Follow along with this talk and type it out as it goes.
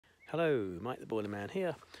Hello, Mike the Boilerman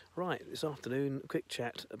here. Right, this afternoon, a quick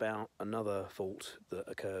chat about another fault that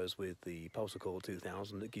occurs with the Pulsacoil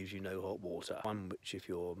 2000 that gives you no hot water. One which, if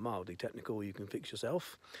you're mildly technical, you can fix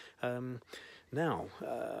yourself.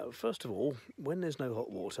 First of all, when there's no hot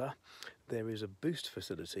water, there is a boost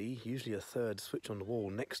facility, usually a third switch on the wall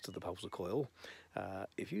next to the Pulsacoil.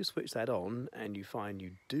 If you switch that on and you find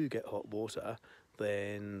you do get hot water,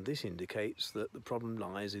 then this indicates that the problem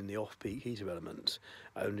lies in the off-peak heater element.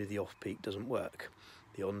 Only the off-peak doesn't work.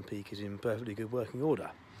 The on-peak is in perfectly good working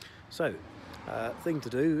order. So, thing to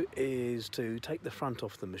do is to take the front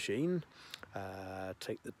off the machine,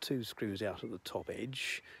 take the two screws out at the top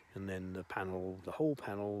edge, and then the whole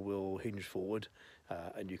panel will hinge forward,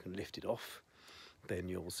 and you can lift it off. Then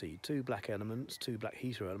you'll see two black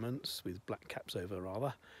heater elements with black caps over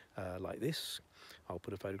rather, like this. I'll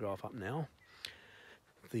put a photograph up now.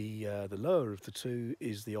 The lower of the two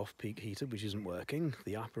is the off-peak heater, which isn't working.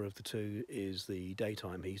 The upper of the two is the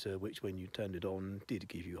daytime heater, which when you turned it on did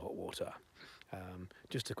give you hot water.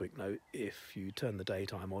 Just a quick note, if you turn the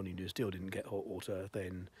daytime on and you still didn't get hot water,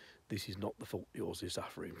 then this is not the fault yours is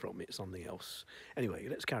suffering from, it's something else. Anyway,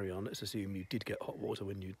 let's carry on. Let's assume you did get hot water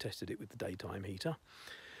when you tested it with the daytime heater.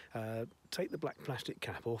 Take the black plastic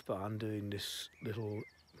cap off by undoing this little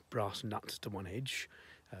brass nut to one edge.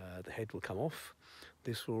 The head will come off.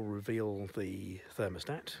 This will reveal the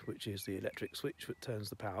thermostat, which is the electric switch that turns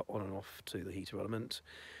the power on and off to the heater element.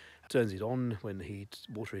 Turns it on when the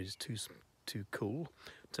water is too cool,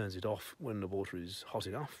 turns it off when the water is hot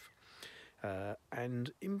enough.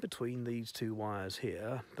 And in between these two wires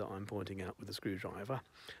here that I'm pointing out with the screwdriver,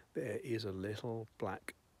 there is a little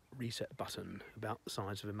black reset button about the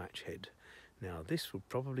size of a match head. Now this will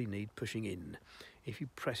probably need pushing in. If you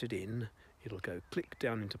press it in, it'll go click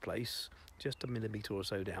down into place, just a millimetre or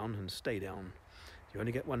so down, and stay down. You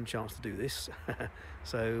only get one chance to do this,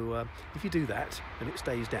 so if you do that and it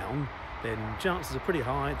stays down, then chances are pretty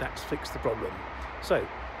high that's fixed the problem. So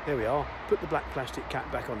there we are, put the black plastic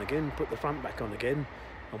cap back on again, put the front back on again,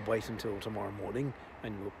 and wait until tomorrow morning,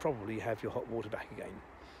 and you'll probably have your hot water back again.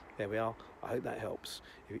 There we are. I hope that helps.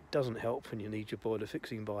 If it doesn't help and you need your boiler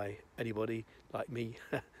fixing by anybody like me,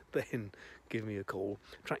 then give me a call.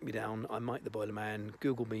 Track me down. I'm Mike the Boilerman.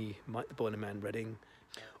 Google me, Mike the Boilerman Reading,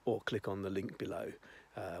 or click on the link below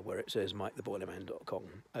where it says miketheboilerman.com.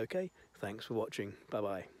 Okay, thanks for watching. Bye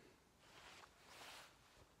bye.